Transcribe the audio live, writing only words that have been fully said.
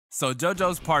So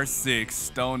JoJo's Part 6,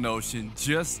 Stone Ocean,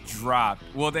 just dropped.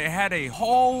 Well, they had a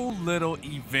whole little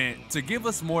event to give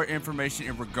us more information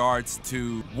in regards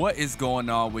to what is going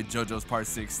on with JoJo's Part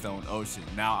 6, Stone Ocean.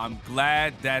 Now, I'm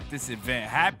glad that this event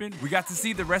happened. We got to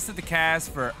see the rest of the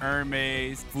cast for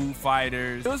Hermes, Foo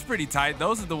Fighters. It was pretty tight.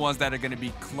 Those are the ones that are going to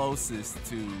be closest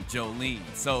to Jolene.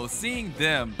 So seeing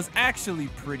them was actually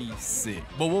pretty sick.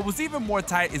 But what was even more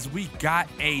tight is we got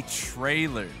a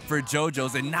trailer for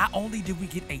JoJo's, and not only did we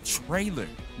get a trailer,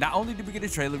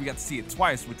 we got to see it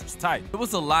twice, which was tight. There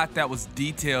was a lot that was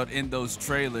detailed in those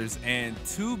trailers, and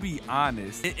to be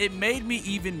honest, it made me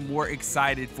even more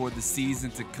excited for the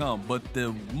season to come. But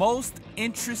the most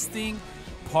interesting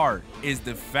part is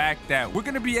the fact that we're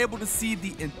going to be able to see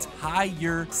the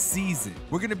entire season.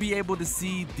 We're going to be able to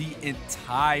see the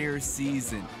entire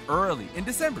season early in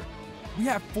December. We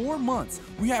have 4 months.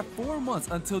 We have 4 months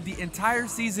until the entire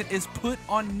season is put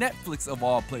on Netflix, of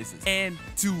all places. And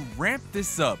to ramp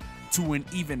this up to an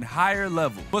even higher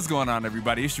level. What's going on,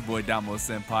 everybody? It's your boy Damo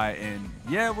Senpai, and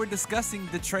yeah, we're discussing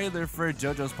the trailer for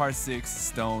JoJo's Part 6,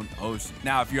 Stone Ocean.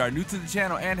 Now, if you are new to the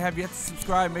channel and have yet to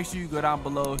subscribe, make sure you go down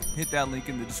below, hit that link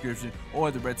in the description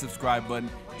or the red subscribe button.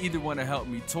 Either one to help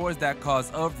me towards that cause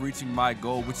of reaching my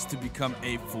goal, which is to become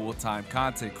a full-time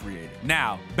content creator.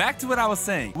 Now, back to what I was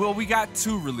saying. Well, we got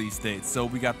 2 release dates. So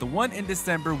we got the one in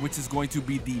December, which is going to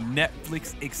be the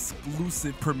Netflix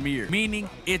exclusive premiere, meaning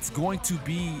it's going to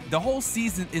be, the whole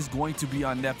season is going to be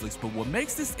on Netflix. But what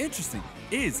makes this interesting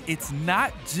is it's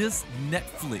not just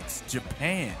Netflix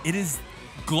Japan. It is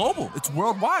global. It's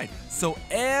worldwide. So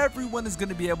everyone is going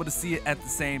to be able to see it at the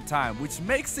same time, which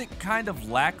makes it kind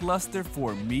of lackluster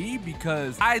for me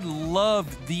because I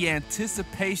loved the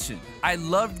anticipation. I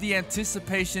loved the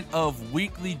anticipation of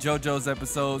weekly JoJo's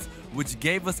episodes, which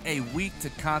gave us a week to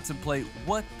contemplate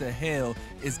what the hell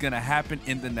is going to happen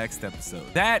in the next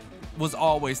episode. That was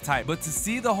always tight, but to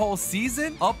see the whole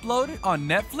season uploaded on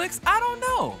Netflix, I don't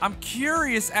know. I'm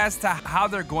curious as to how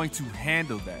they're going to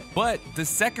handle that. But the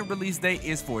second release date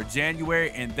is for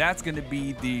January, and that's going to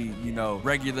be the,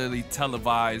 regularly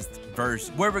televised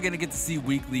version where we're going to get to see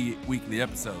weekly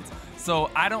episodes. So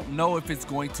I don't know if it's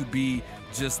going to be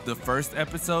just the first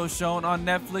episode shown on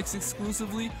Netflix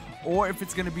exclusively, or if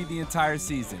it's going to be the entire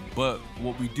season. But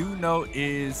what we do know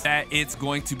is that it's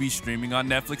going to be streaming on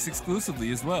Netflix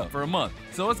exclusively as well for a month.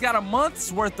 So it's got a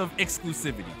month's worth of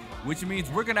exclusivity, which means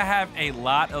we're going to have a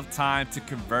lot of time to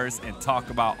converse and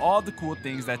talk about all the cool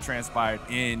things that transpired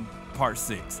in Part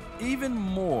 6. Even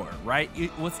more, right?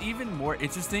 What's even more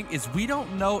interesting is we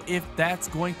don't know if that's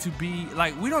going to be,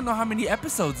 we don't know how many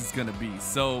episodes it's going to be.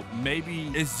 So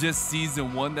maybe it's just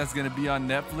season 1 that's going to be on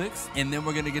Netflix, and then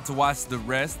we're going to get to watch the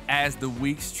rest as the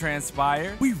weeks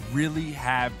transpire. We really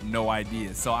have no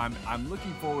idea. So I'm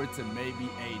looking forward to maybe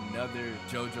another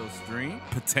JoJo stream,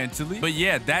 potentially. But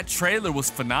yeah, that trailer was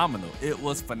phenomenal. It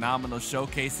was phenomenal,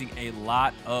 showcasing a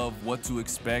lot of what to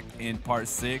expect in Part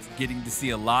 6, getting to see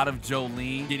a lot of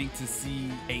Jolene, getting to see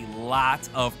a lot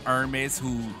of Hermes,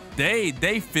 who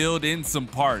they filled in some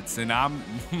parts, and I'm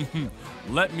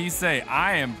let me say,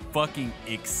 I am fucking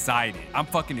excited. I'm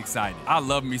fucking excited. I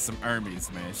love me some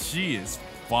Hermes, man. She is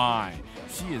fine.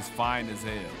 She is fine as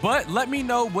hell. But let me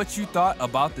know what you thought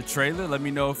about the trailer. Let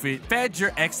me know if it fed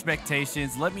your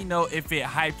expectations. Let me know if it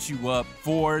hyped you up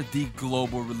for the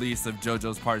global release of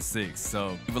JoJo's Part 6.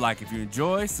 So leave a like if you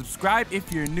enjoy, subscribe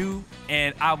if you're new,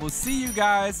 and I will see you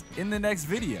guys in the next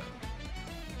video.